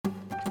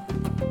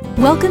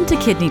Welcome to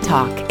Kidney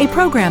Talk, a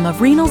program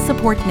of Renal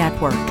Support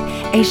Network,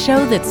 a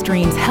show that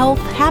streams health,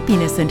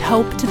 happiness, and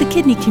hope to the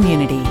kidney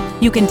community.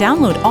 You can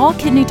download all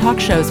Kidney Talk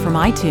shows from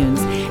iTunes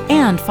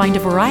and find a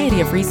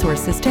variety of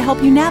resources to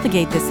help you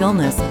navigate this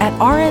illness at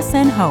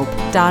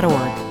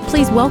rsnhope.org.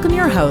 Please welcome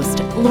your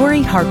host,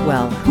 Lori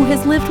Hartwell, who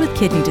has lived with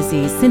kidney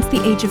disease since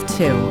the age of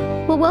 2.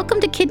 Well,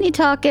 welcome to Kidney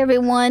Talk,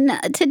 everyone.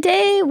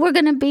 Today, we're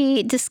going to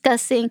be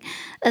discussing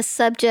a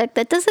subject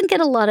that doesn't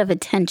get a lot of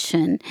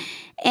attention,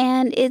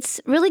 and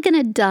it's really going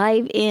to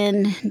dive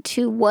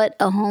into what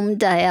a home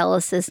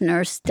dialysis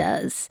nurse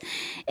does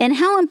and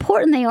how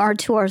important they are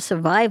to our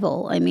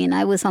survival. I mean,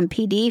 I was on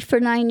PD for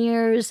 9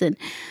 years and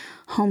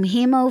home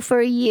hemo for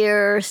a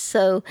year,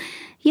 so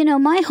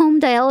my home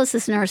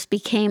dialysis nurse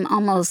became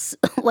almost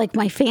like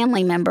my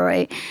family member.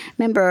 I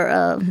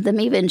remember them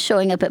even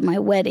showing up at my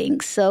wedding.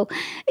 So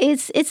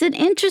it's an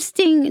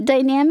interesting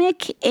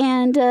dynamic,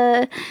 and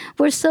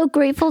we're so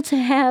grateful to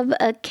have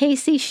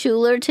Casey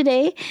Shuler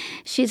today.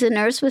 She's a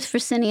nurse with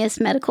Fresenius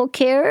Medical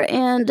Care,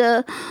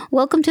 and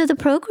welcome to the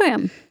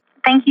program.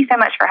 Thank you so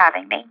much for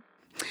having me.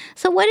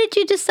 So why did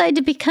you decide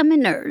to become a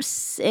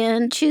nurse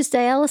and choose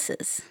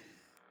dialysis?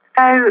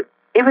 So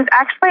it was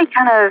actually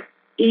kind of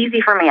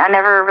easy for me. I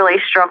never really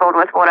struggled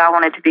with what I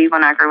wanted to be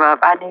when I grew up.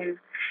 I knew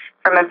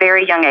from a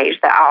very young age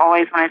that I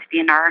always wanted to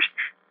be a nurse.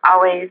 I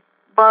always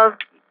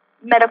loved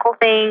medical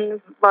things,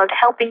 loved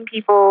helping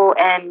people,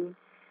 and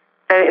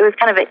so it was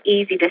kind of an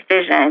easy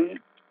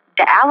decision.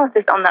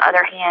 Dialysis, on the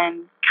other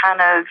hand,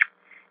 kind of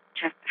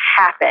just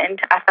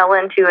happened. I fell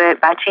into it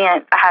by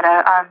chance. I had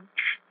a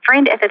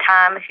friend at the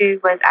time who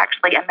was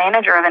actually a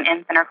manager of an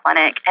in-center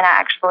clinic, and I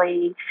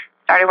actually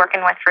started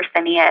working with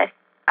Fresenius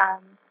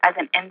as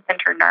an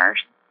in-center nurse.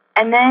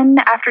 And then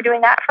after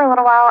doing that for a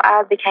little while,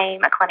 I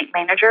became a clinic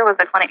manager, was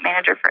a clinic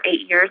manager for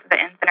 8 years of the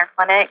in-center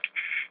clinic.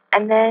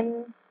 And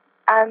then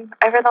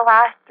over the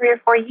last 3 or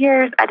 4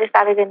 years, I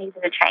decided I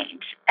needed a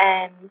change.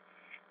 And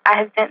I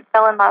have since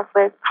fell in love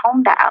with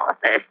home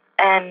dialysis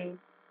and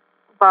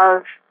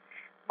love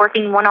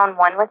working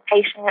one-on-one with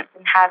patients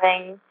and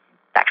having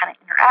that kind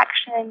of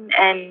interaction.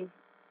 And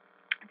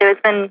so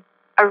it's been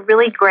a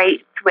really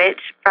great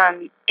switch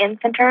from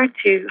in-center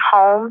to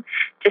home,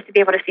 just to be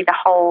able to see the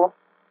whole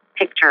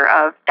picture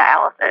of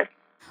dialysis.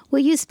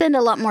 Well, you spend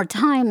a lot more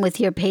time with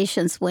your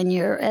patients when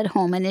you're at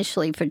home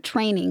initially for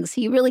training,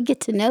 so you really get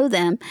to know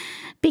them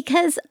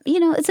because,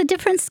 it's a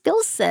different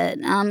skill set.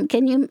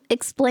 Can you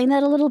explain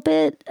that a little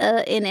bit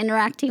in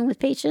interacting with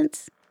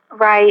patients?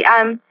 Right.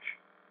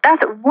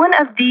 That's one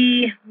of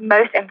the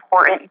most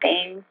important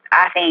things,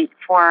 I think,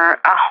 for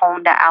a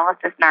home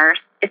dialysis nurse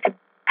is to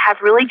have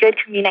really good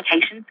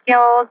communication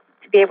skills,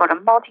 to be able to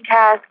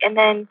multitask, and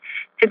then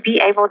to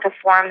be able to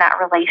form that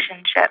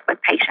relationship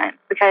with patients.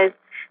 Because,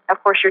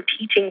 of course, you're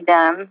teaching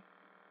them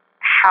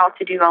how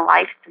to do a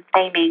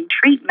life-sustaining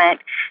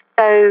treatment.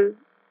 So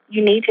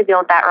you need to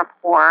build that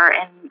rapport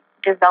and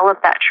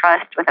develop that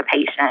trust with a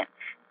patient.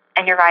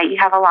 And you're right, you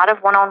have a lot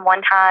of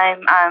one-on-one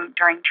time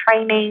during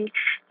training.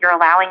 You're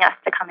allowing us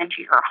to come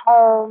into your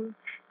home.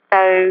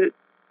 So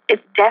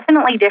it's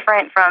definitely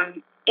different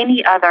from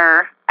any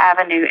other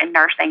avenue in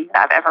nursing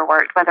that I've ever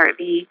worked, whether it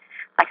be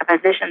like a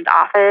physician's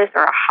office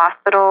or a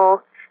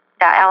hospital.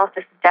 Dialysis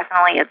is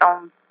definitely its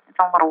own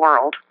little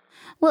world.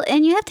 Well,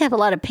 and you have to have a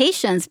lot of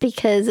patience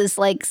because it's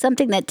like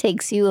something that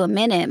takes you a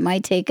minute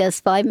might take us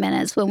 5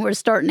 minutes when we're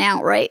starting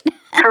out, right?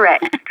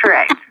 Correct.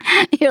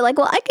 You're like,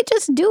 well, I could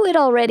just do it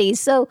already.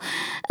 So,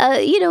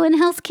 in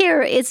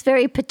healthcare, it's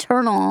very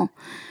paternal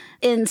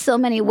in so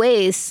many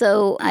ways.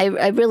 So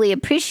I really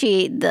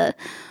appreciate the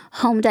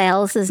home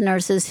dialysis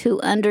nurses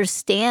who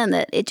understand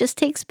that it just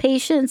takes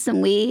patience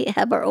and we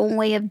have our own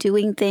way of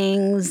doing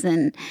things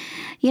and,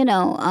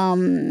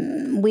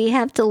 we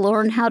have to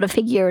learn how to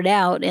figure it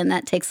out, and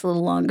that takes a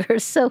little longer.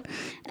 So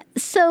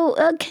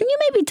can you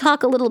maybe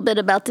talk a little bit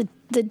about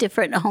the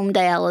different home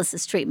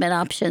dialysis treatment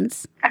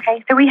options?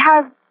 Okay, so we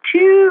have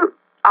 2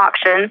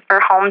 options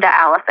for home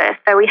dialysis.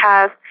 So we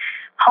have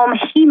home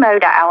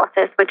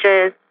hemodialysis, which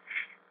is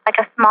like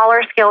a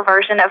smaller scale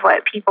version of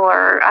what people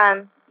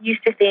are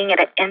used to seeing at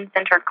an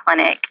in-center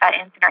clinic, an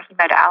in-center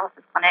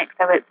hemodialysis clinic.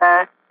 So it's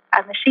a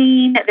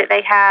machine that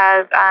they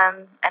have,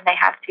 and they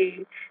have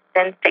to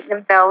then stick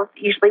themselves,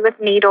 usually with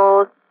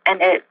needles, and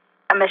it's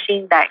a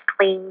machine that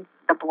cleans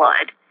the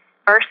blood.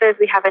 Versus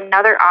we have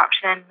another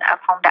option of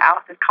home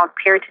dialysis called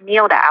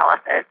peritoneal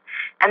dialysis,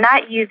 and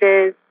that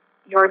uses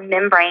your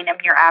membrane in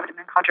your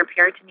abdomen called your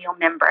peritoneal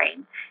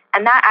membrane.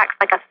 And that acts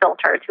like a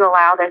filter to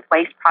allow those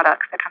waste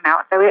products to come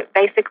out. So it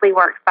basically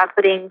works by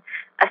putting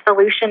a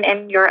solution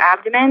in your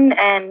abdomen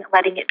and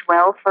letting it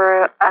dwell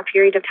for a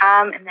period of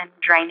time and then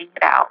draining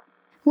it out.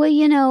 Well,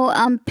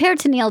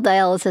 peritoneal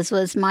dialysis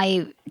was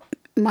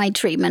my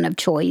treatment of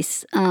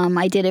choice.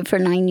 I did it for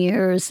 9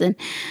 years, and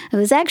I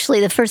was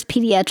actually the first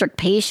pediatric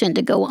patient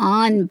to go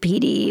on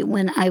PD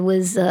when I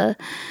was,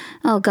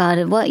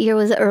 what year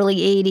was it? Early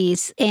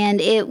 80s. And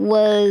it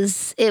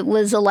was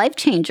a life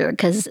changer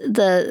because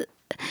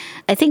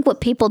I think what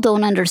people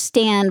don't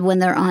understand when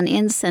they're on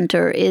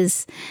in-center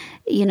is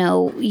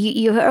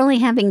you're only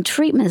having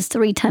treatments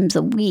 3 times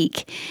a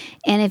week.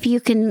 And if you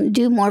can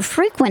do more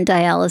frequent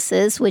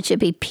dialysis, which would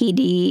be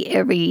PD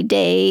every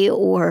day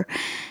or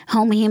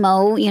home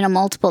hemo,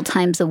 multiple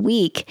times a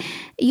week,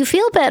 you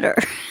feel better.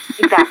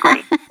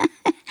 Exactly.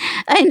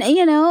 And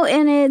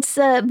it's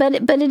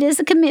but it is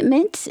a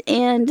commitment,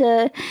 and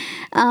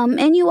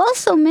you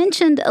also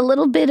mentioned a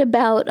little bit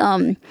about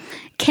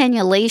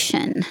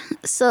cannulation.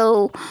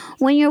 So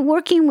when you're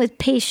working with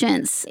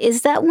patients,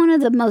 is that one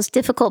of the most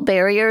difficult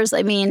barriers?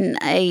 I mean,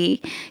 I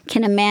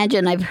can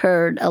imagine I've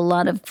heard a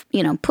lot of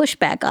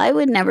pushback. I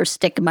would never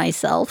stick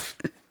myself.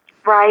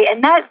 Right,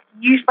 and that's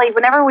usually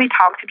whenever we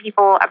talk to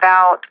people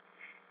about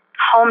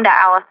home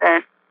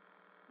dialysis,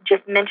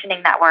 just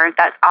mentioning that word,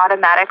 that's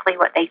automatically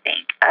what they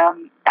think.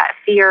 That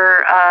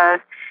fear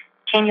of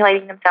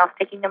cannulating themselves,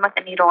 sticking them with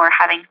a needle, or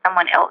having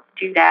someone else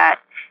do that.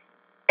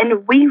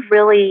 And we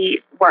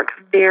really work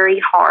very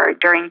hard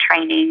during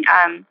training.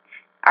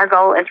 Our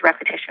goal is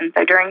repetition.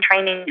 So during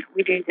training,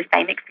 we do the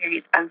same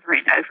experience over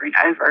and over and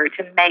over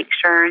to make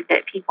sure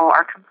that people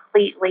are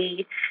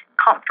completely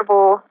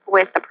comfortable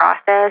with the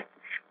process.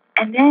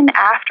 And then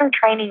after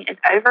training is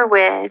over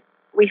with,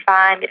 we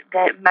find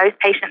that most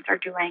patients are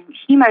doing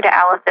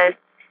hemodialysis.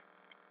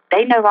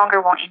 They no longer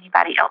want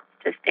anybody else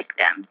to stick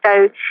them.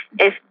 So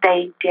if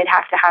they did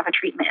have to have a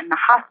treatment in the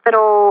hospital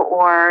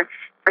or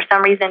for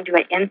some reason do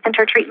an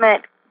in-center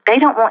treatment, they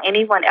don't want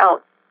anyone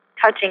else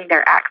touching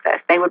their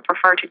access. They would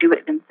prefer to do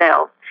it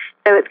themselves.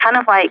 So it's kind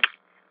of like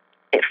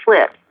it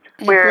flips.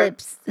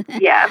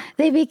 Yeah.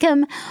 They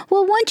become,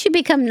 once you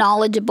become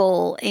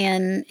knowledgeable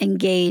and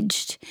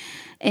engaged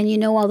and you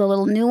know all the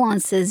little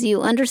nuances,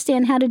 you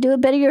understand how to do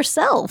it better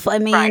yourself. I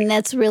mean, right.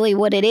 That's really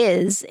what it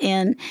is.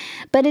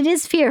 But it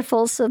is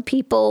fearful, so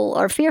people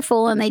are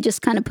fearful and they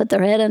just kind of put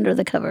their head under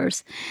the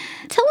covers.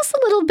 Tell us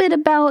a little bit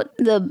about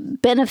the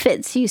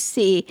benefits you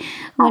see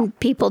when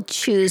people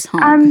choose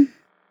home.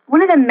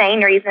 One of the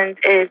main reasons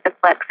is the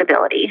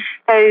flexibility.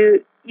 So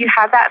you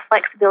have that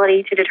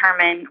flexibility to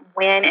determine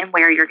when and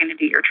where you're going to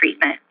do your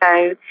treatment.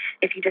 So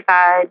if you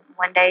decide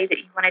one day that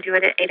you want to do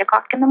it at 8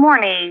 o'clock in the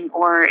morning,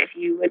 or if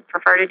you would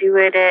prefer to do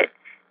it at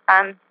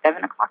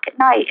 7 o'clock at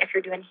night, if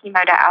you're doing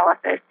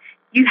hemodialysis,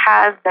 you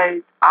have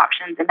those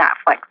options and that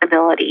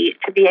flexibility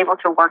to be able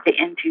to work it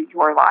into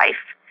your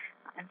life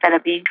instead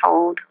of being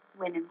told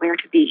when and where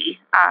to be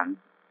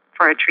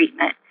for a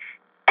treatment.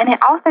 And it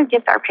also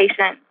gives our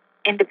patients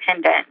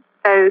independence.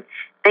 So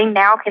they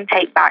now can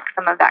take back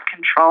some of that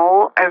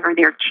control over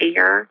their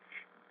care,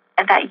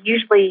 and that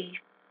usually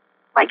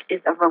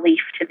is a relief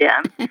to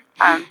them.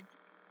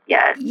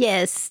 Yeah.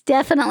 Yes,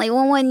 definitely.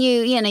 Well, when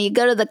you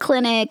go to the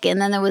clinic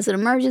and then there was an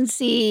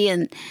emergency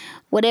and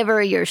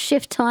whatever, your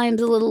shift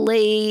time's a little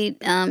late,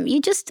 you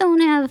just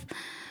don't have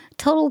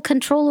total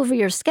control over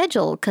your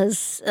schedule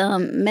because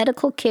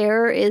medical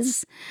care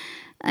is,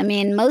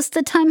 most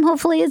of the time,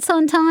 hopefully it's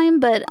on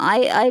time, but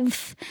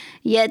I've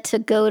yet to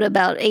go to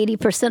about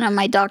 80% of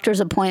my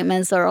doctor's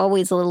appointments are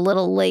always a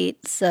little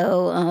late.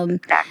 So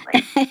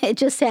exactly. It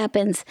just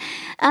happens.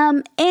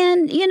 And,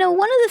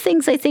 one of the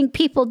things I think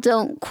people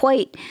don't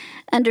quite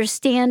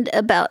understand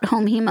about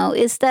home hemo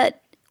is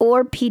that,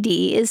 or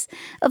PD, is,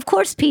 of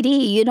course,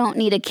 PD, you don't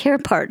need a care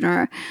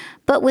partner.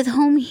 But with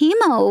home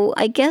hemo,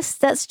 I guess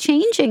that's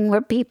changing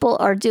where people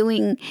are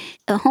doing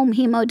a home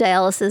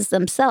hemodialysis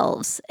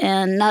themselves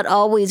and not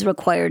always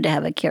required to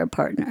have a care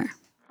partner.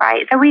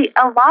 Right. So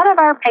a lot of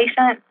our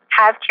patients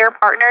have care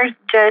partners,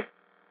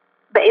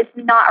 but it's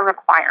not a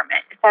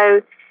requirement.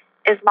 So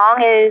as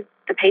long as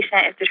the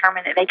patient is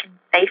determined that they can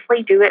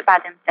safely do it by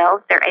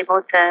themselves, they're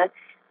able to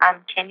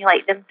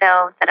cannulate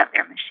themselves, set up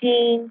their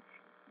machine,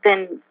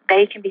 then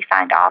they can be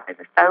signed off as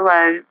a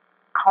solo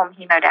home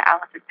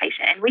hemodialysis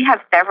patient. And we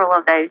have several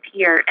of those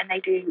here, and they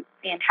do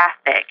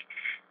fantastic.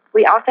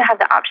 We also have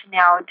the option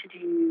now to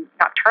do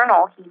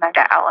nocturnal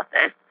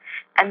hemodialysis,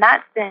 and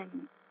that's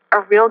been a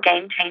real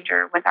game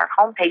changer with our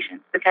home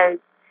patients because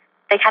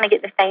they kind of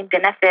get the same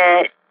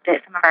benefit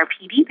that some of our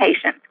PD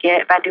patients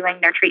get by doing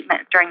their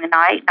treatments during the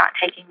night, not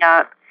taking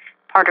up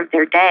part of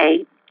their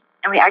day.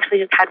 And we actually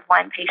just had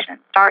one patient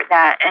start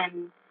that,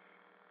 and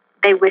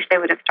they wish they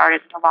would have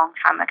started it a long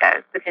time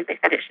ago because they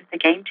said it's just a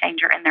game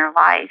changer in their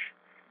life.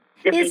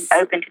 Just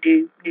being open to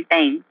do new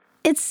things.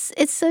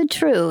 It's so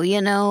true.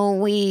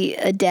 We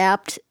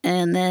adapt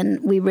and then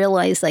we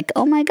realize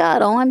oh my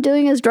God, all I'm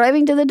doing is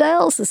driving to the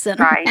dialysis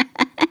center. Right.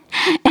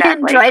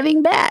 And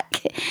driving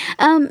back.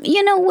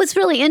 What's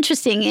really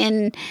interesting,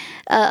 and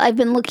I've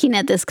been looking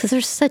at this because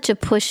there's such a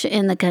push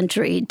in the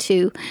country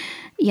to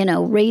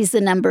raise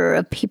the number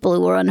of people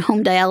who are on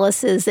home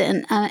dialysis.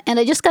 And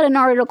I just got an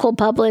article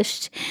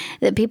published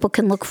that people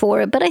can look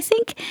for it. But I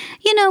think,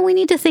 we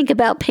need to think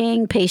about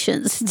paying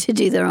patients to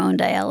do their own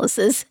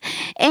dialysis.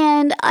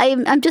 And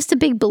I'm just a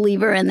big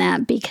believer in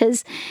that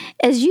because,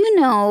 as you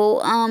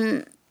know,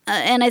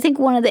 and I think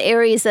one of the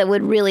areas that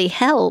would really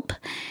help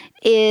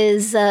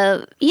is,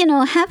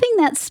 having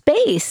that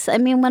space.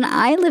 When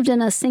I lived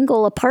in a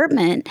single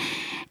apartment,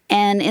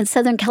 and in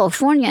Southern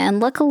California,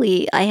 and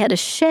luckily I had a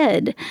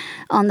shed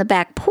on the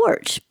back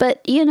porch.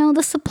 But,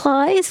 the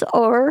supplies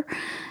are,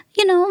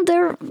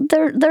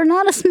 they're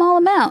not a small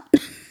amount.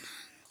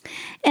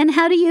 And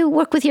how do you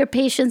work with your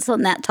patients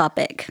on that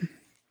topic?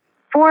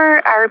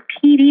 For our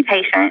PD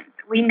patients,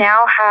 we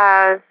now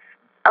have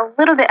a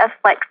little bit of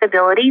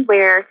flexibility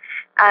where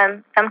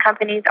some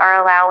companies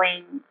are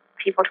allowing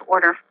people to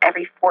order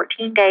every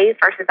 14 days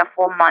versus a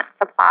full month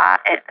supply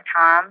at a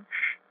time.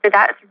 So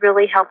that's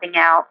really helping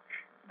out.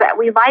 But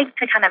we like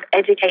to kind of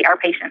educate our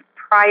patients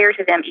prior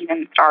to them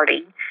even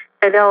starting.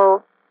 So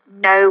they'll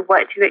know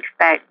what to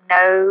expect,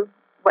 know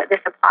what the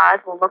supplies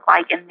will look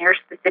like in their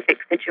specific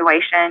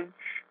situation,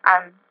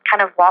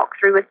 kind of walk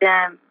through with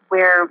them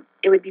where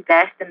it would be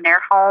best in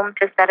their home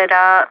to set it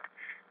up.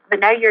 But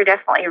no, you're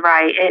definitely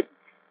right.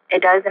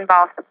 It does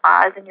involve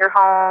supplies in your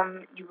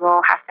home. You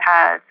will have to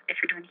have, if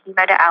you're doing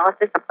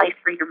hemodialysis, a place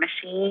for your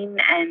machine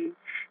and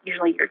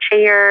usually your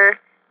chair.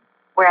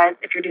 Whereas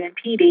if you're doing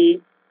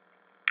PD,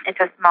 it's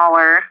a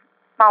smaller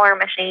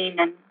machine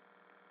and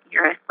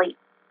you're asleep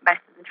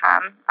most of the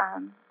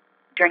time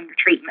during your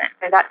treatment.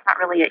 So that's not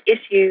really an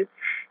issue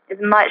as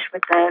much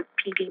with the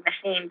PD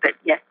machine. But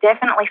yes,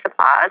 definitely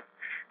supplies.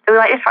 So we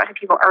like to talk to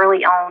people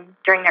early on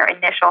during their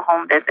initial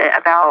home visit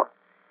about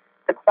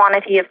the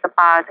quantity of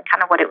supplies and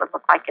kind of what it would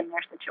look like in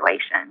their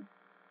situation.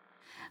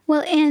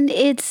 Well, and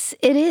it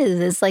is.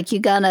 It's like you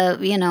gotta,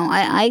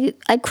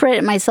 I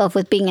credit myself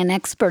with being an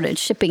expert at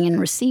shipping and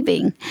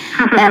receiving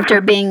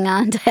after being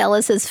on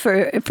dialysis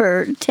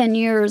for 10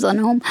 years on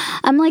home.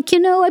 I'm like,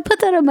 I put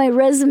that on my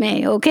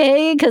resume,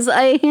 okay? Because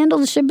I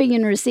handled shipping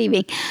and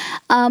receiving.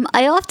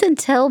 I often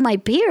tell my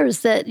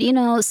peers that,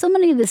 so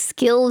many of the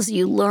skills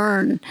you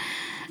learn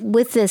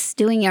with this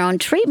doing your own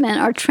treatment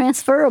are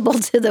transferable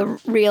to the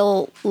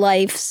real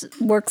life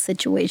work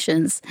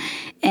situations.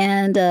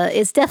 And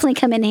it's definitely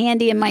come in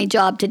handy in my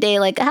job today.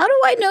 Like, how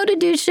do I know to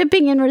do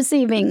shipping and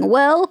receiving?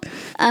 Well,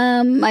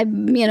 I've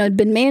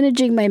been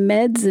managing my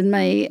meds and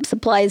my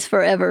supplies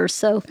forever.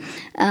 So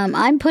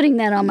I'm putting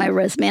that on my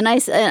resume. And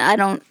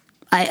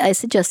I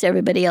suggest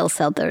everybody else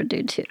out there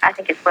do too. I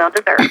think it's well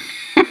deserved.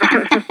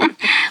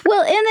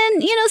 Well,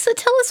 and then, so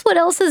tell us what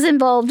else is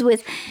involved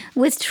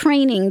with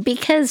training,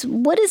 because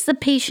what is the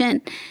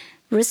patient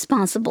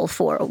responsible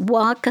for?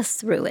 Walk us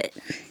through it.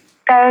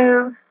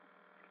 So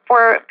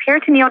for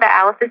peritoneal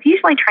dialysis,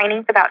 usually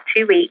training's about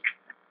 2 weeks.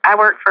 I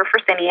work for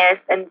Fresenius,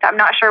 and I'm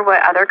not sure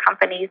what other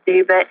companies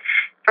do, but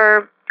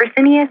for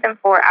Fresenius and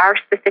for our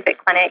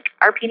specific clinic,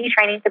 our PD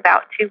training is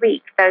about 2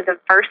 weeks. So the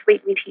first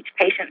week we teach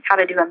patients how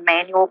to do a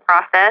manual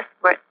process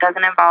where it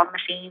doesn't involve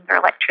machines or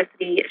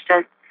electricity. It's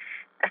just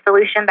a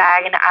solution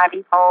bag and an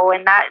IV pole.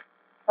 And that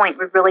point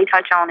we really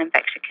touch on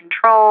infection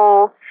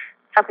control,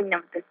 helping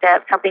them with the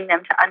steps, helping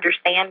them to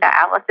understand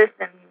dialysis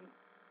and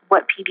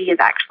what PD is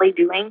actually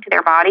doing to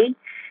their body.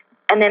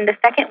 And then the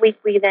second week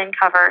we then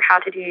cover how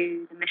to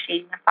do the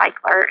machine, the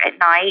cycler at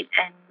night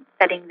and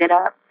setting it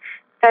up.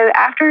 So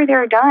after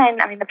they're done,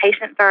 the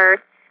patients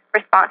are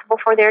responsible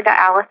for their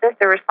dialysis.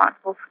 They're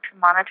responsible to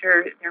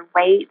monitor their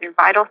weight, their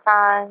vital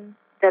signs.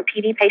 The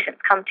PD patients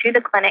come to the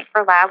clinic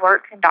for lab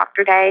work and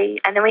doctor day.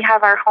 And then we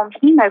have our home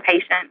hemo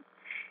patients.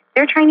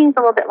 Their training's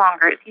a little bit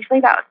longer. It's usually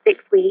about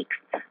 6 weeks.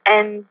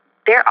 And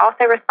they're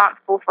also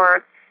responsible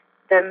for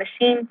the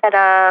machine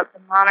setup, the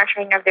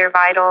monitoring of their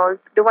vitals.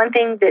 The one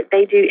thing that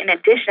they do in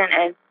addition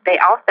is they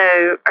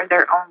also are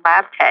their own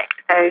lab tech.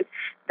 So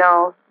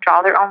they'll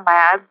draw their own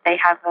labs. They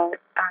have a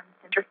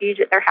centrifuge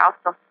at their house.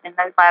 They'll send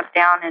those labs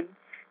down and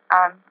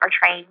are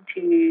trained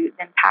to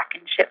then pack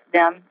and ship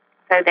them.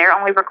 So they're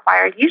only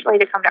required usually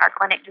to come to our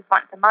clinic just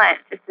once a month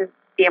just to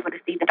be able to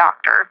see the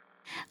doctor.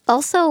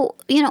 Also,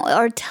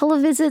 are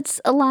televisits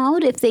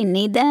allowed if they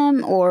need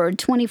them, or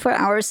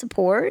 24-hour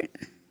support?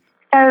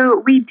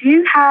 So we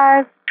do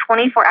have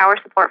 24-hour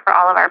support for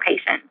all of our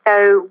patients.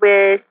 So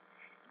with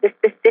the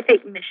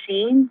specific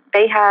machine,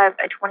 they have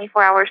a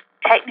 24-hour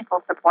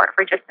technical support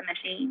for just the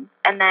machine.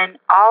 And then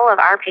all of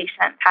our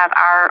patients have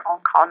our own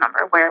call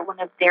number where one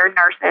of their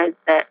nurses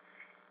that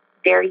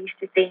they're used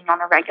to seeing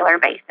on a regular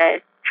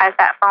basis has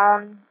that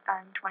phone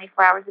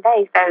 24 hours a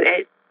day. So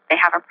they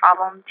have a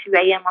problem 2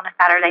 a.m. on a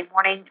Saturday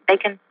morning, they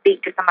can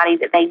speak to somebody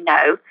that they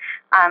know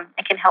and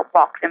can help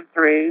walk them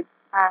through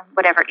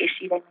whatever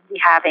issue they may be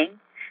having.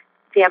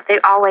 So yeah, they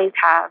always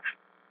have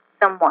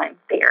someone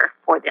there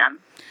for them.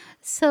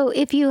 So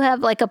if you have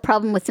like a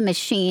problem with the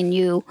machine,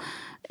 you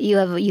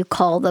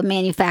call the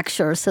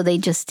manufacturer, so they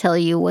just tell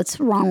you what's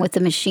wrong with the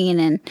machine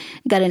and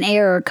got an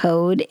error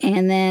code,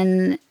 and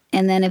then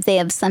if they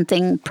have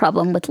something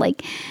problem with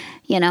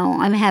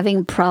I'm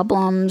having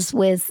problems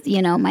with,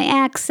 my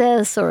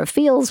access, or it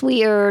feels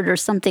weird or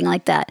something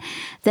like that,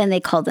 then they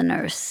call the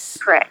nurse.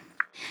 Correct.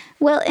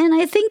 Well, and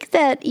I think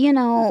that,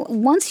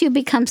 once you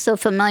become so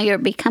familiar,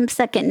 it becomes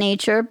second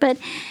nature, but,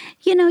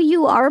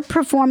 you are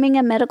performing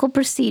a medical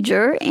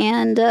procedure,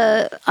 and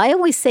I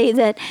always say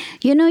that,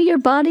 your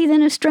body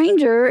than a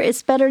stranger,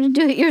 it's better to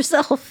do it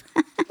yourself.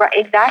 Right,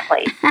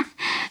 exactly.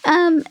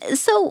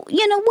 So, what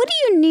do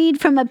you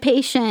need from a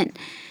patient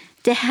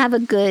to have a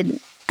good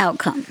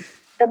outcome?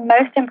 the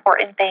most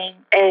important thing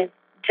is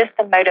just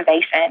the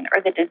motivation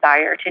or the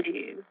desire to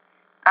do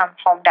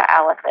home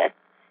dialysis.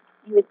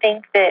 You would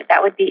think that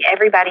that would be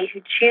everybody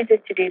who chooses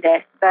to do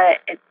this, but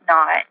it's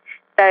not.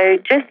 So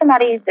just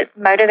somebody that's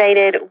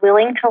motivated,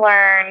 willing to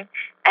learn,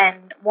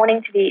 and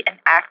wanting to be an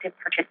active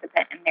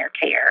participant in their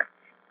care.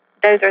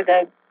 Those are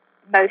the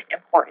most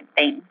important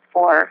things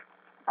for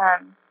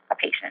a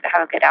patient to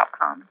have a good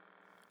outcome.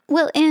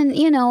 Well, and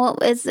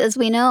as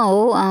we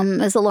know,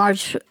 there's a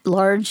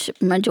large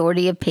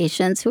majority of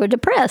patients who are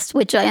depressed,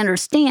 which I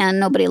understand.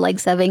 Nobody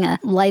likes having a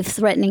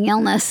life-threatening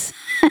illness,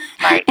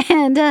 right?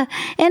 And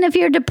if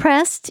you're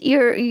depressed,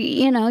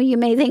 you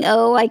may think,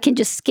 oh, I can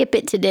just skip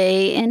it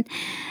today, and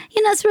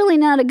it's really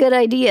not a good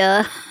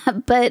idea.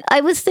 But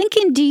I was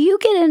thinking, do you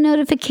get a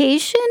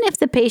notification if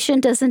the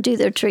patient doesn't do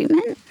their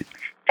treatment?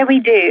 So we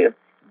do.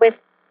 With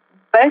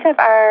both of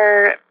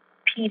our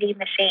PD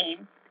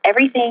machines,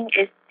 everything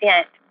is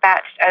sent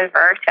batched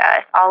over to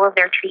us, all of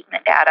their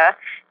treatment data.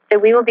 So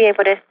we will be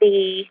able to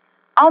see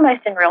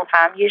almost in real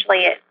time,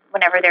 usually it's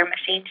whenever their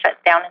machine shuts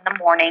down in the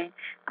morning,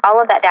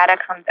 all of that data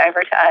comes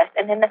over to us.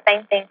 And then the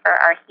same thing for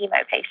our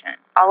hemo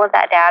patients. All of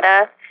that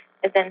data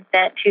is then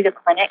sent to the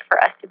clinic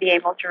for us to be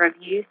able to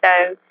review.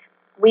 So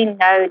we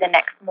know the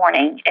next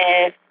morning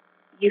if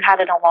you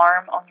had an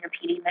alarm on your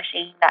PD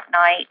machine that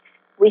night,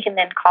 we can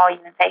then call you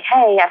and say,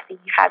 hey, I see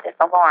you had this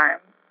alarm.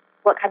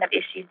 What kind of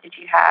issues did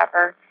you have?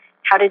 Or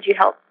how did you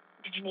help?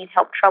 Did you need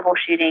help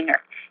troubleshooting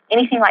or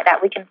anything like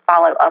that? We can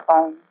follow up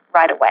on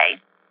right away.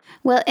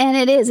 Well, and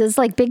it's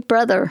like Big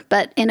Brother,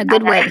 but in a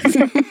good way.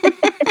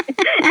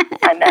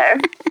 I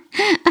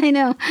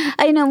know.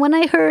 I know. When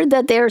I heard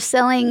that they're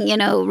selling,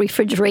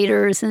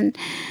 refrigerators and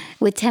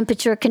with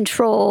temperature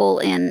control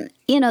and,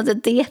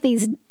 that they have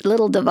these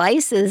little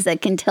devices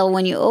that can tell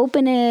when you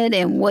open it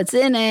and what's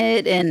in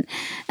it. And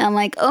I'm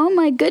like, oh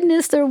my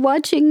goodness, they're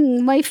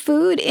watching my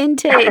food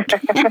intake.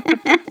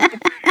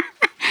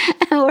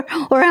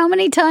 or how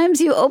many times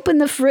you open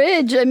the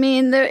fridge. I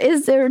mean,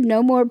 is there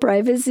no more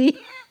privacy?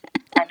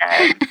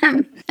 I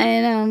know.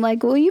 I know. I'm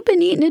like, well, you've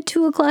been eating at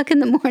 2:00 in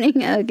the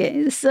morning.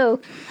 Okay.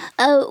 So,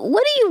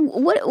 what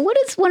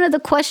is one of the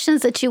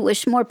questions that you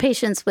wish more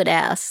patients would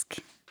ask?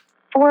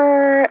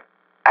 For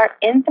our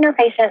in-center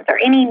patients or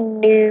any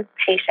new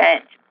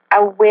patient, I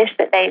wish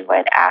that they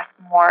would ask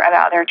more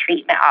about their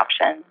treatment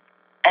options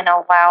and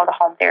allow the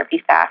home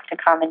therapy staff to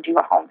come and do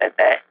a home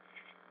visit.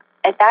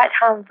 At that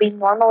time, we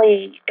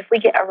normally, if we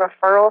get a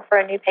referral for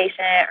a new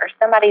patient or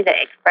somebody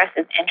that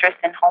expresses interest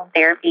in home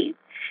therapy,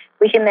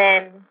 we can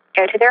then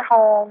go to their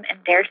home and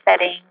their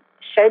setting,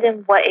 show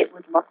them what it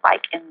would look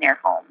like in their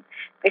home,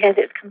 because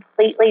it's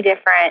completely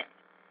different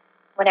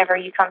whenever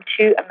you come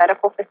to a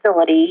medical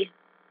facility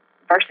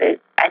versus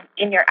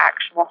in your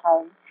actual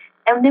home.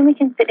 And then we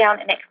can sit down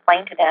and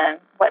explain to them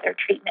what their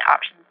treatment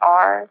options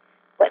are,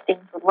 what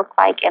things would look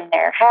like in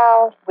their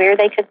house, where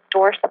they could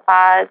store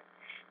supplies.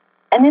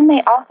 And then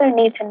they also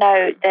need to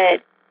know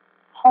that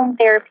home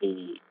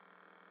therapy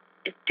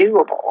is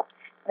doable.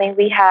 I mean,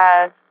 we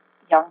have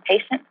young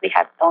patients, we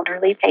have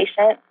elderly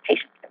patients,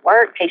 patients that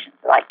work, patients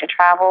that like to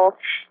travel,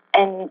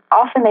 and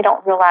often they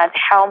don't realize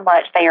how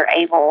much they are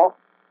able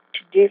to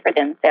do for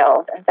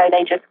themselves, and so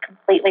they just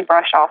completely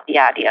brush off the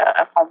idea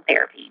of home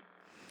therapy.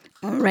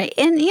 Right.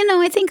 And,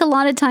 I think a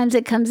lot of times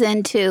it comes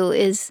into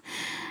is,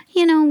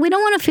 we don't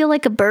want to feel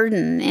like a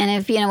burden. And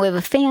if, we have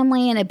a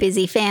family and a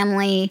busy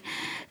family,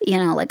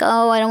 like,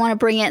 oh, I don't want to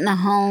bring it in the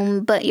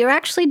home, but you're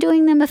actually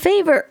doing them a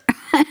favor.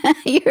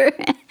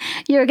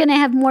 You're going to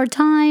have more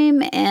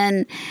time.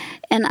 And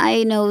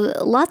I know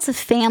lots of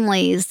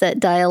families that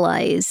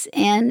dialyze,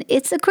 and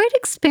it's a great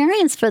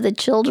experience for the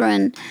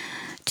children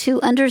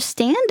to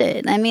understand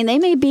it. I mean, they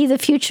may be the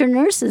future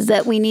nurses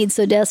that we need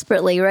so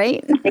desperately,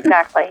 right?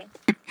 Exactly.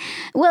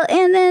 Well,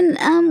 and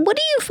then what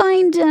do you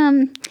find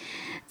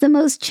the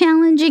most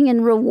challenging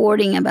and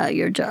rewarding about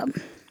your job?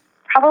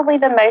 Probably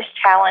the most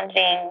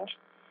challenging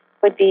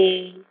would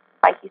be,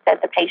 like you said,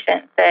 the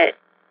patients that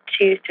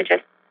choose to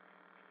just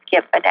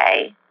skip a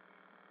day.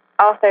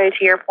 Also,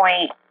 to your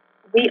point,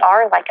 we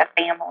are like a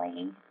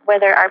family,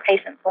 whether our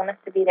patients want us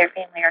to be their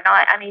family or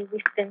not. I mean,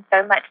 we spend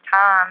so much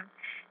time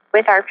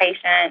with our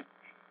patients.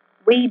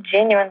 We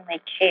genuinely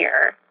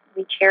care.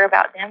 We care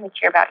about them. We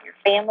care about your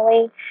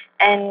family.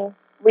 And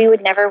we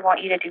would never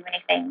want you to do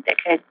anything that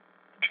could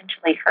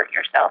potentially hurt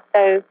yourself.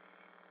 So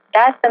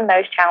that's the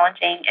most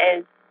challenging,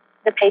 is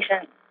the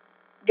patients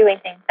doing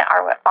things that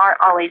aren't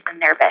always in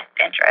their best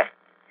interest.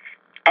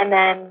 And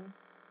then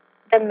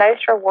the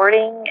most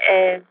rewarding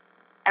is,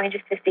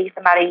 just to see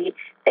somebody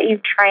that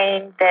you've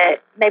trained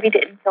that maybe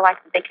didn't feel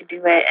like that they could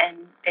do it, and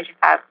they just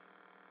have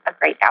a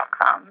great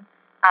outcome.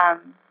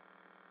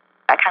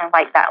 I kind of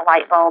like that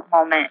light bulb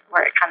moment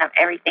where it kind of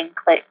everything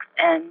clicks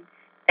and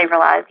they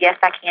realize, yes,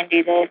 I can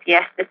do this.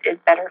 Yes, this is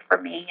better for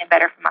me and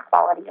better for my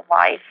quality of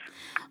life.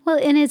 Well,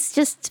 and it's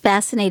just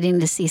fascinating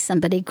to see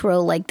somebody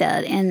grow like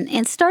that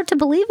and start to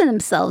believe in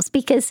themselves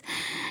because,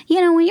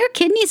 when your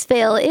kidneys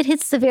fail, it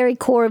hits the very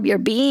core of your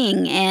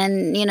being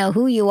and,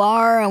 who you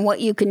are and what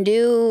you can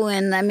do.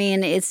 And I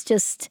mean, it's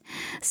just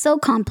so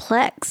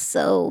complex.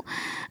 So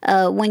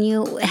when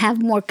you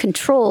have more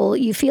control,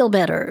 you feel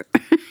better.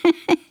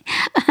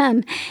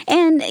 And,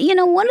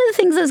 one of the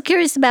things I was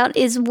curious about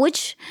is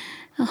which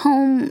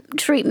home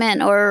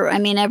treatment, or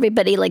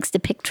everybody likes to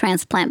pick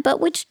transplant, but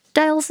which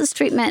dialysis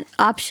treatment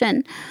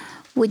option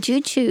would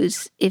you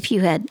choose if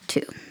you had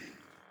to?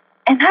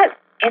 And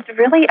it's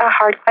really a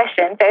hard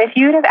question. So if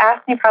you would have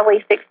asked me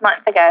probably 6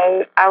 months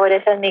ago, I would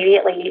have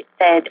immediately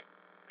said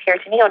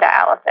peritoneal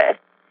dialysis.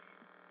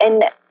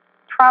 And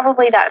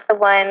probably that's the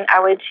one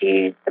I would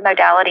choose, the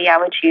modality I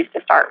would choose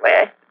to start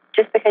with.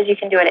 Just because you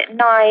can do it at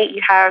night,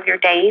 you have your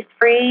days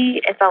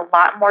free, it's a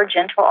lot more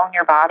gentle on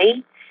your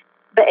body.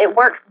 But it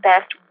works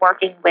best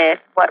working with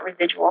what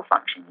residual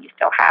function you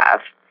still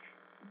have.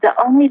 The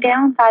only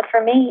downside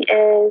for me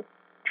is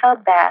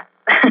tub baths.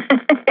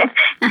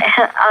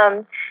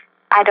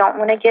 I don't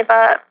want to give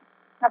up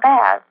a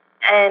bath.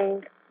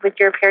 And with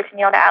your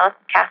peritoneal dialysis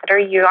catheter,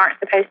 you aren't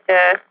supposed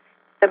to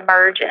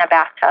submerge in a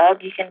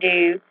bathtub. You can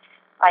do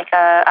like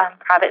a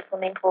private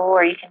swimming pool,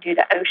 or you can do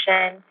the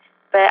ocean.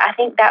 But I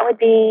think that would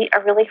be a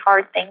really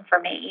hard thing for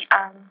me.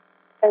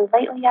 So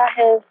lately I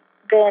have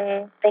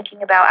been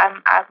thinking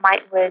about I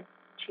would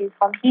choose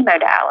home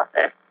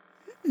hemodialysis.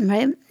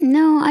 Right.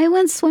 No, I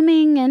went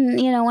swimming, and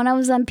when I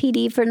was on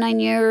PD for 9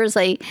 years,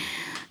 I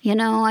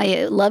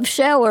love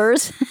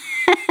showers,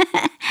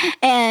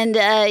 and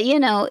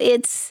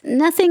it's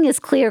nothing is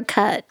clear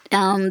cut.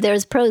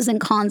 There's pros and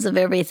cons of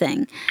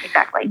everything.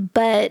 Exactly.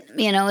 But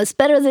it's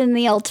better than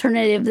the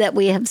alternative that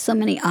we have so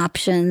many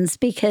options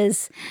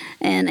because,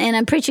 and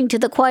I'm preaching to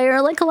the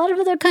choir, like a lot of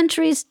other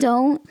countries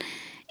don't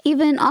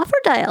even offer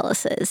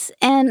dialysis.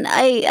 And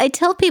I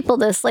tell people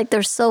this, like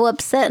they're so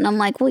upset, and I'm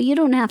like, well, you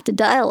don't have to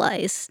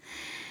dialyze.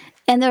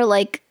 And they're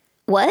like,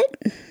 what?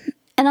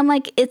 And I'm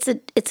like, it's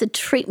a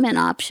treatment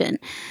option.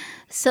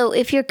 So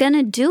if you're going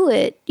to do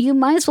it, you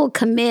might as well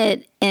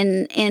commit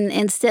and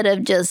instead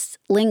of just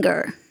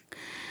linger.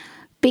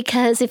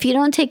 Because if you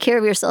don't take care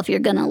of yourself, you're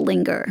going to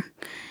linger.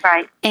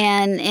 Right.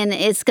 And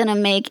it's going to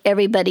make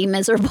everybody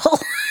miserable.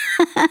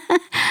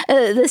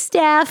 The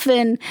staff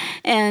and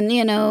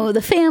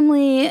the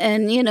family,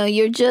 and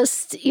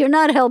you're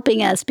not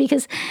helping us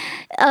because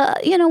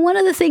one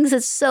of the things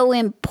that's so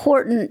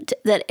important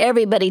that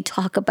everybody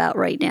talk about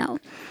right now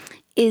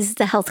is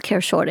the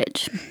healthcare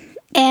shortage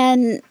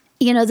and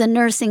the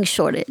nursing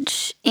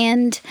shortage.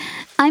 And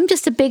I'm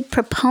just a big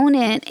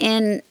proponent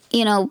in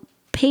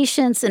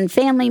patients and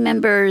family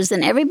members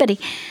and everybody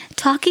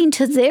talking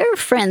to their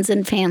friends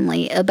and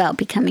family about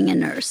becoming a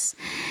nurse.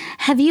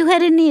 Have you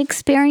had any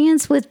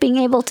experience with being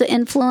able to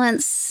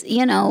influence,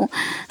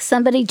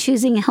 somebody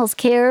choosing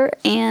healthcare?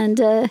 And,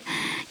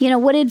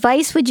 what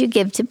advice would you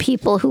give to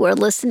people who are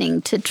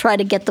listening to try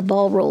to get the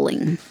ball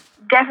rolling?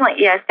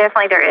 Definitely, yes.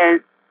 Definitely there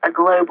is a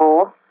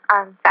global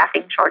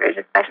staffing shortage,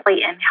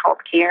 especially in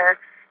healthcare.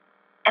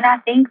 And I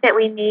think that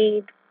we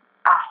need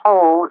a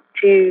whole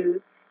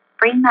to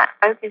bring that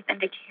focus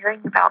into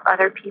caring about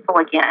other people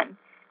again.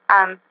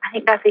 I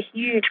think that's a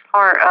huge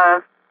part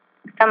of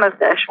some of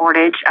the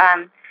shortage,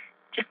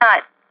 just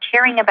not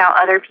caring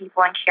about other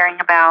people and caring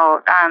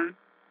about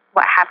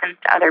what happens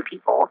to other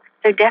people.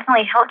 So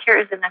definitely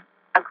healthcare is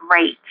a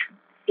great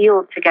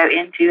field to go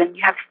into, and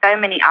you have so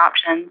many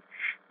options.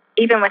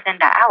 Even within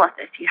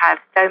dialysis, you have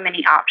so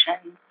many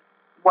options,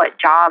 what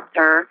jobs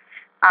or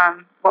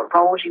what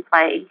roles you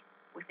play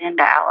within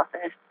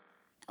dialysis.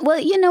 Well,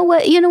 you know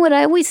what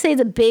I always say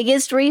the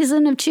biggest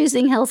reason of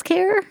choosing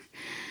healthcare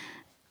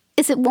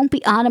is it won't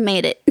be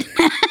automated.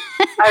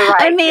 Oh,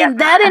 right.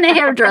 That and a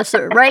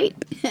hairdresser, right?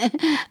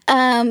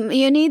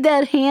 You need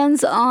that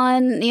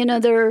hands-on,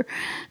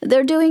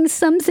 they're doing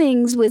some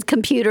things with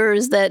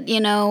computers that,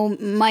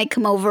 might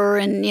come over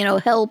and,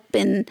 help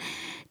and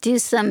do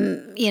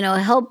some,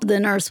 help the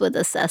nurse with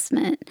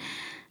assessment.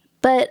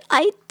 But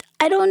I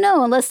don't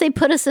know, unless they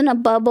put us in a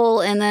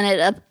bubble and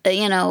then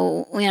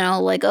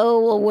like,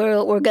 oh,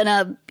 well, we're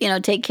gonna,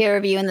 take care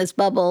of you in this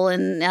bubble,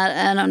 and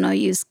I don't know,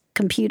 use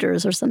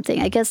computers or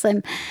something. I guess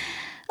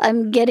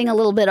I'm getting a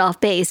little bit off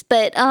base,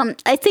 but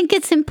I think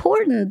it's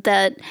important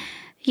that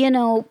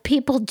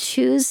people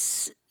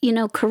choose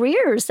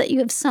careers that you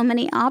have so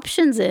many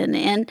options in,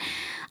 and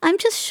I'm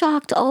just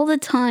shocked all the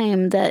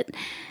time that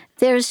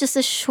there's just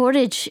a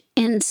shortage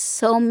in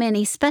so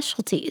many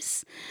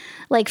specialties.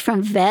 Like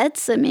from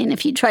vets,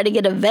 if you try to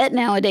get a vet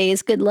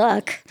nowadays, good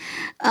luck.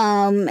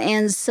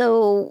 And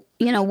so,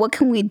 what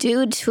can we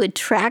do to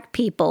attract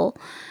people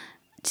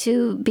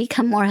to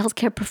become more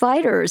healthcare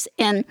providers?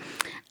 And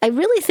I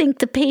really think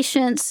the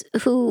patients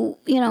who,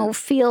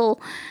 feel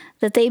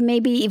that they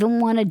maybe even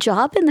want a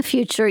job in the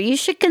future, you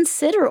should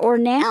consider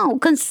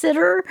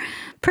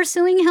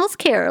pursuing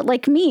healthcare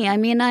like me.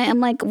 I'm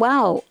like,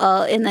 wow,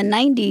 in the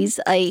 90s,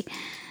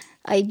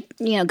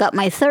 got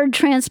my third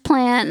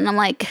transplant, and I'm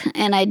like,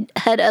 and I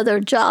had other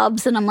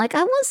jobs, and I'm like,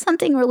 I want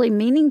something really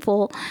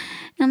meaningful.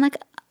 And I'm like,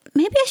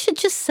 maybe I should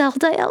just sell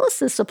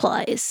dialysis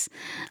supplies.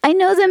 I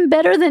know them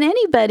better than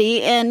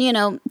anybody. And,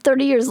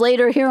 30 years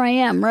later, here I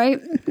am, right?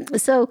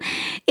 So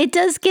it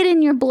does get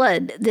in your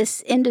blood,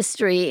 this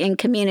industry and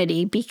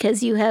community,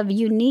 because you have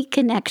unique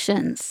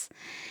connections.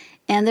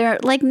 And they're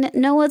like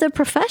no other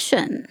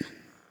profession.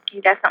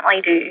 You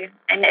definitely do.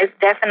 And it's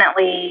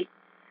definitely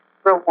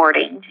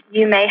rewarding.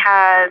 You may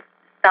have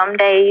some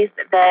days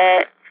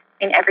that,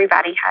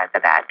 everybody has a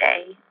bad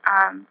day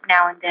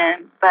now and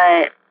then,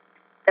 but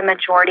the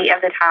majority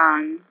of the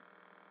time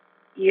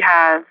you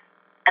have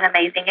an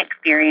amazing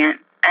experience,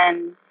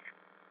 and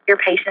your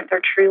patients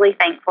are truly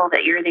thankful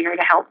that you're there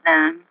to help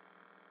them.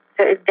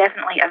 So it's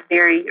definitely a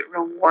very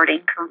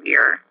rewarding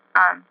career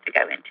to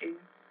go into.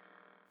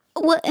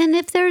 Well, and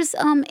if there's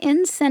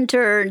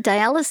in-center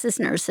dialysis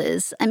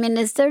nurses,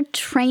 is there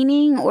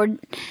training, or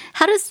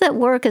how does that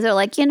work? Is they're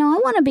like, I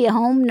want to be a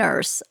home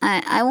nurse.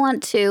 I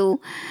want to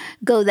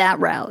go that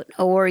route.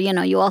 Or,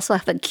 you also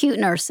have acute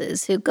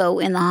nurses who go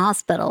in the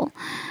hospital.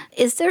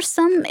 Is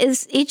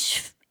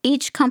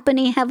each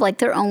company have like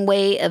their own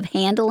way of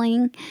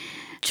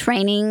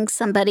training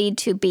somebody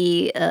to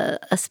be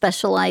a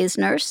specialized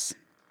nurse?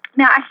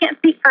 Now, I can't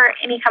speak for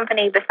any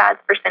company besides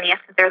Fresenius,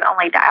 because they're the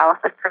only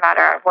dialysis provider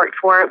I've worked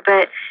for.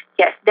 But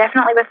yes,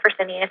 definitely with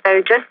Fresenius.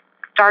 So just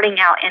starting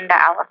out in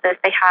dialysis,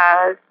 they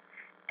have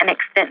an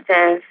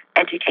extensive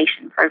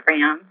education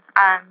program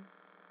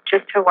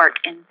just to work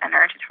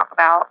in-center, to talk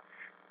about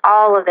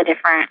all of the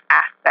different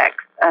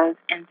aspects of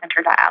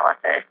in-center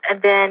dialysis.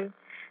 And then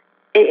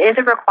it is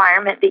a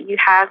requirement that you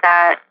have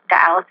that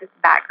dialysis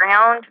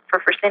background for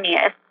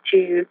Fresenius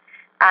to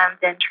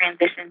then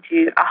transition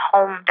to a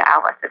home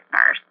dialysis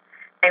nurse.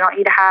 They want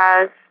you to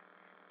have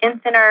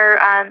in-center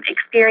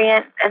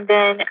experience, and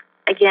then,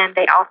 again,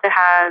 they also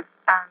have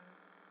a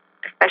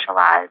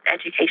specialized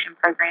education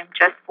program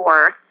just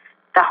for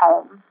the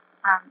home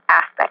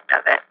aspect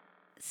of it.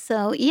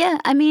 So, yeah,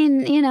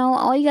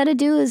 all you got to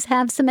do is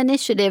have some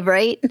initiative,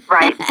 right?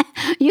 Right.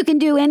 You can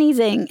do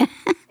anything.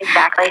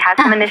 Exactly. Have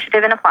some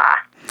initiative and apply.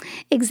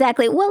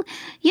 Exactly. Well,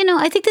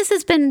 I think this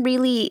has been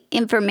really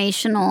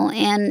informational,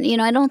 and,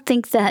 I don't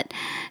think that,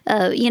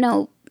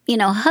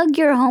 hug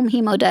your home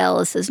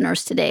hemodialysis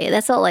nurse today.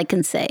 That's all I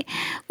can say.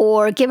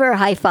 Or give her a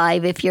high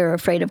five if you're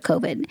afraid of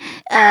COVID.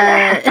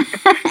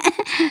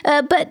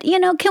 But,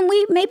 can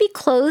we maybe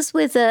close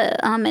with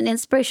an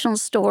inspirational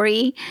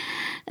story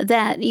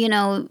that,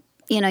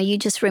 you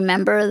just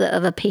remember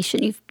of a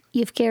patient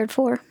you've cared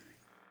for?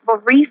 Well,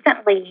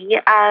 recently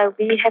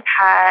we have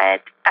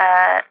had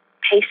a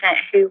patient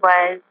who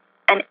was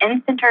an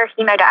in-center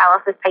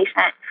hemodialysis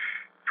patient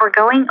for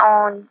going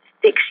on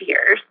 6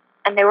 years.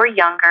 And they were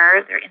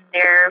younger, they're in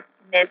their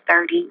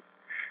mid-30s,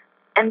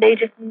 and they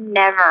just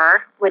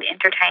never would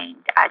entertain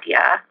the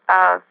idea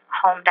of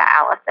home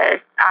dialysis.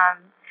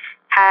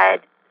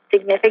 Had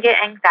significant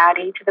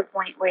anxiety to the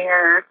point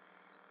where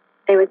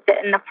they would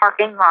sit in the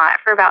parking lot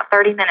for about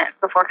 30 minutes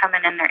before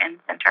coming in their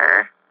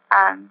in-center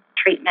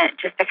treatment,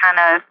 just to kind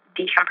of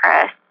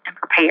decompress and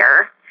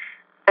prepare.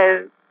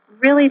 So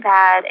really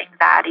bad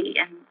anxiety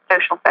and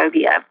social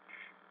phobia.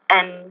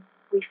 And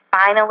we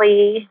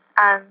finally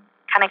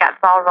kind of got the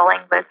ball rolling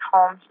with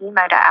home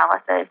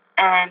hemodialysis,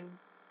 and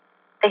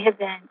they have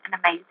been an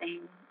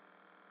amazing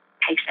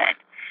patient.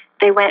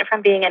 They went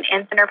from being an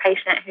in-center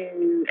patient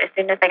who, as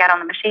soon as they got on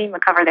the machine,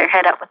 would cover their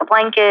head up with a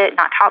blanket,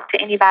 not talk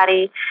to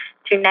anybody,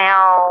 to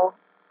now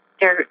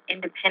they're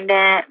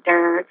independent,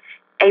 they're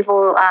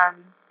able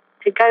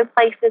to go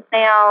places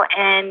now,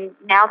 and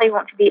now they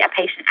want to be a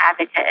patient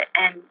advocate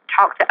and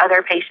talk to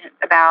other patients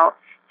about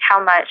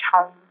how much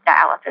home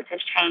dialysis has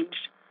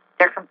changed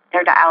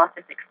their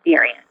dialysis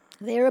experience.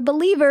 They're a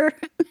believer.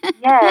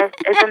 Yes,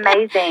 it's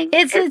amazing.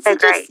 It's so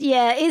just great.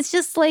 Yeah, it's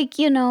just like,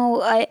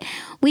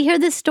 we hear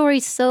this story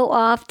so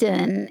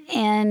often,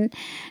 and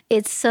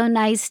it's so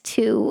nice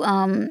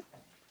to,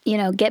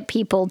 get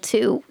people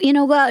to,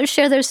 go out and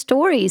share their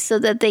stories so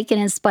that they can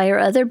inspire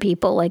other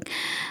people. Like,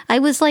 I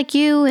was like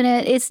you, and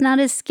it's not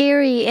as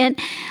scary. And,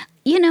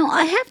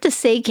 I have to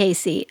say,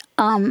 Casey,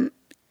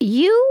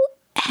 you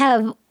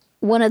have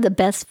one of the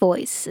best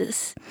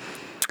voices.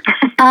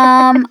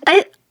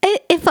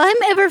 If I'm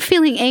ever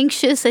feeling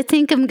anxious, I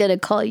think I'm going to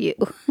call you.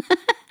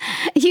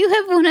 You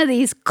have one of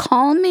these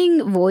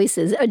calming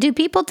voices. Do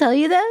people tell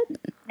you that?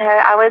 No,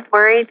 I was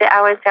worried that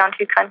I would sound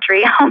too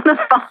country on the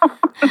phone.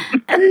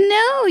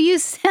 No, you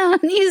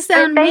sound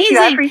Thank amazing. you.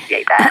 I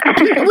appreciate that.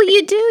 Well,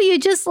 you do. You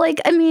just I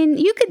think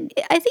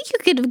you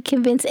could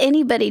convince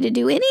anybody to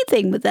do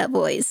anything with that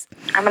voice.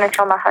 I'm going to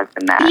tell my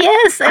husband that.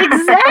 Yes,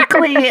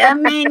 exactly.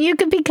 You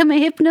could become a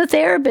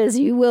hypnotherapist.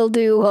 You will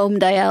do home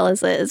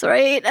dialysis,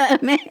 right?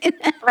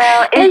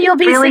 Well, and you'll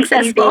be really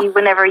successful. easy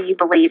whenever you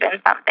believe in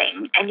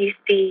something and you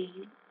see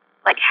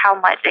how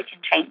much it can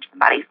change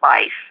somebody's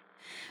life.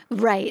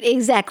 Right,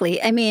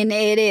 exactly. I mean,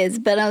 it is.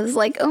 But I was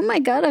like, oh my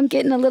God, I'm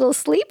getting a little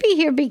sleepy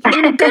here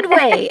in a good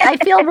way. I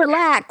feel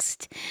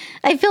relaxed.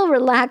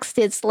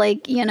 It's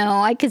like,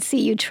 I could see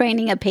you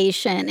training a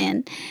patient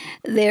and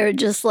they're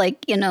just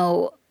like,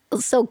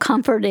 so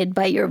comforted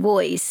by your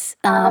voice.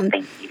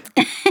 Thank you.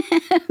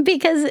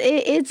 Because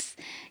it's,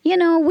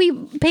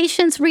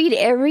 patients read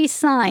every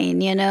sign,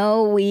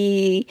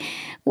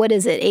 what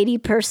is it?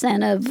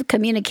 80% of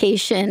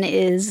communication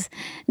is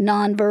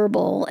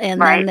nonverbal, and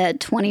then that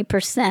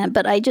 20%.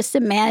 But I just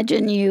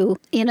imagine you,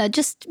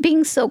 just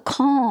being so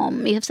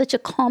calm. You have such a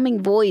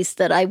calming voice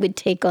that I would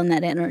take on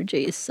that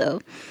energy.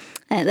 So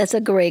that's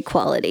a great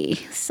quality.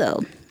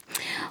 So,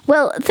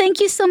 well, thank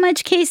you so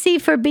much, Casey,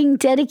 for being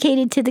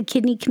dedicated to the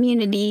kidney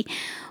community.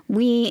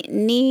 We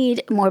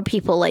need more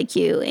people like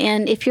you.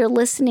 And if you're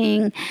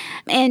listening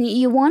and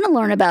you want to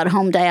learn about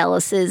home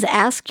dialysis,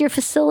 ask your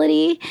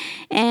facility.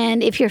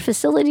 And if your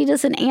facility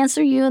doesn't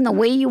answer you in the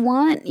way you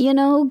want,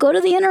 go to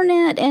the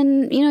internet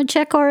and,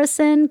 check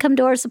RSN, come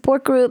to our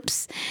support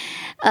groups.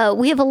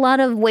 We have a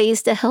lot of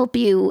ways to help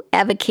you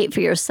advocate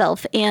for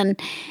yourself and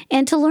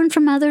to learn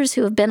from others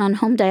who have been on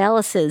home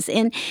dialysis.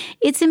 And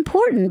it's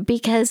important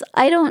because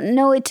I don't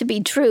know it to be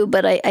true,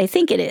 but I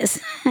think it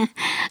is.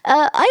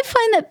 I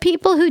find that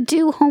people who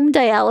do home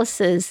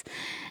dialysis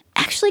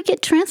actually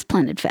get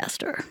transplanted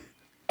faster.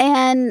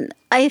 And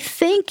I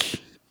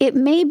think it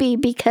may be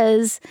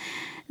because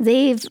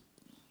they've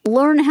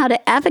learned how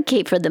to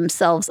advocate for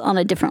themselves on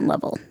a different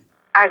level.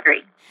 I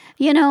agree.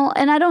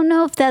 And I don't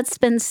know if that's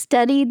been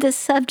studied, this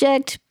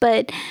subject,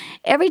 but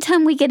every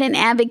time we get an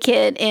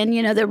advocate and,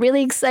 they're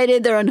really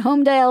excited, they're on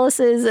home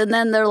dialysis, and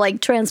then they're like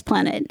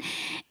transplanted.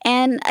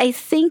 And I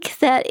think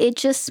that it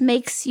just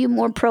makes you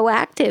more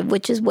proactive,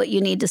 which is what you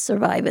need to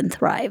survive and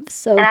thrive.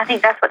 So, and I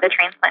think that's what the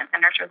transplant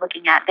centers are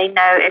looking at. They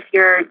know if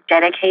you're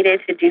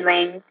dedicated to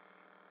doing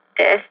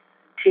this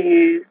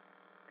to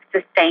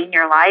sustain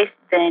your life,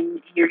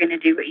 then you're going to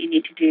do what you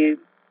need to do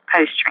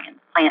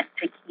post-transplant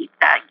to keep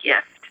that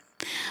gift.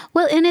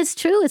 Well, and it's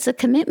true. It's a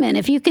commitment.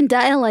 If you can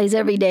dialyze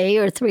every day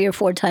or 3 or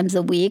 4 times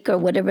a week or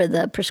whatever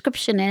the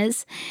prescription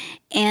is,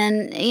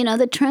 and,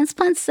 the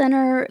transplant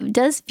center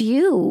does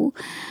view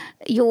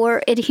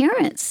your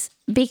adherence,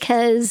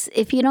 because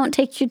if you don't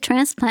take your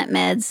transplant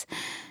meds,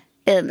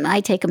 I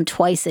take them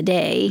twice a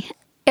day,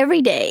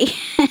 every day,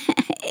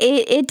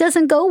 it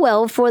doesn't go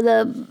well for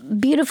the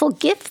beautiful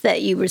gift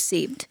that you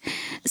received.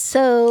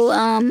 So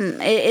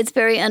it's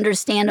very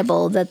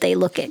understandable that they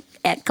look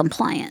at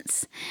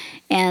compliance.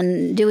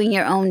 And doing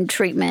your own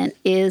treatment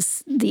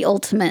is the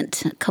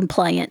ultimate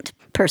compliant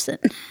person.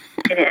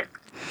 It is.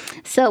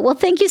 So, well,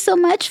 thank you so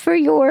much for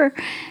your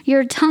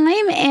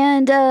time,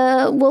 and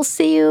we'll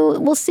see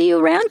you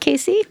around,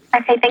 Casey.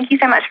 Okay, thank you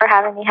so much for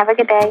having me. Have a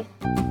good day.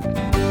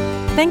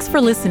 Thanks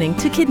for listening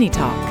to Kidney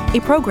Talk,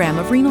 a program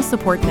of Renal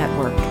Support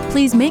Network.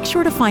 Please make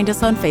sure to find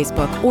us on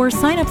Facebook or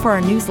sign up for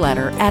our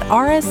newsletter at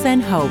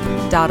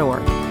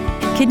rsnhope.org.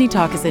 Kidney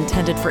Talk is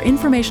intended for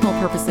informational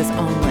purposes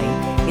only.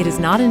 It is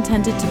not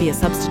intended to be a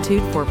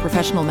substitute for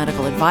professional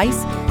medical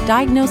advice,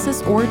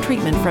 diagnosis, or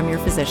treatment from your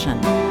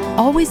physician.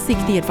 Always seek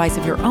the advice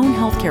of your own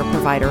healthcare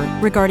provider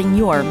regarding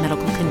your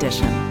medical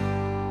condition.